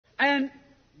And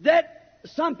that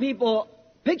some people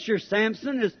picture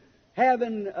Samson as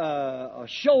having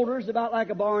shoulders about like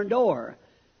a barn door.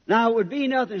 Now, it would be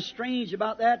nothing strange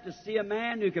about that to see a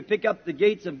man who could pick up the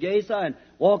gates of Gaza and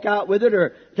walk out with it,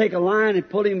 or take a line and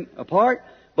pull him apart.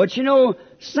 But you know,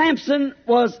 Samson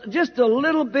was just a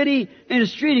little bitty, in a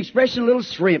street expression, a little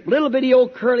shrimp. Little bitty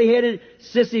old curly-headed,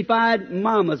 sissified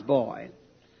mama's boy.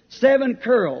 7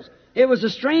 curls. It was a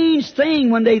strange thing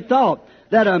when they thought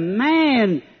that a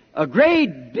man, a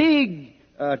great big,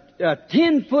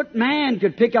 10-foot man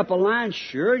could pick up a lion,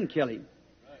 sure, and kill him.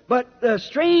 But the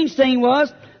strange thing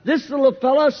was, this little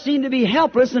fellow seemed to be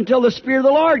helpless until the Spirit of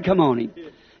the Lord come on him.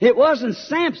 It wasn't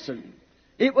Samson.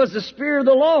 It was the Spirit of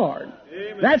the Lord.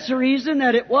 Amen. That's the reason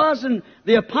that it wasn't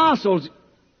the apostles.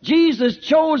 Jesus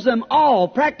chose them all,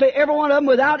 practically every one of them,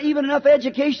 without even enough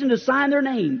education to sign their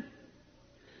name.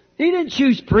 He didn't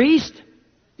choose priests.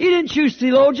 He didn't choose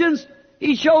theologians.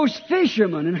 He chose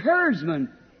fishermen and herdsmen,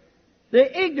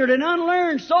 the ignorant and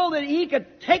unlearned, so that he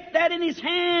could take that in his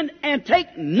hand and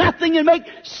take nothing and make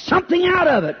something out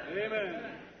of it. Amen.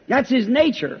 That's his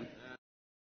nature.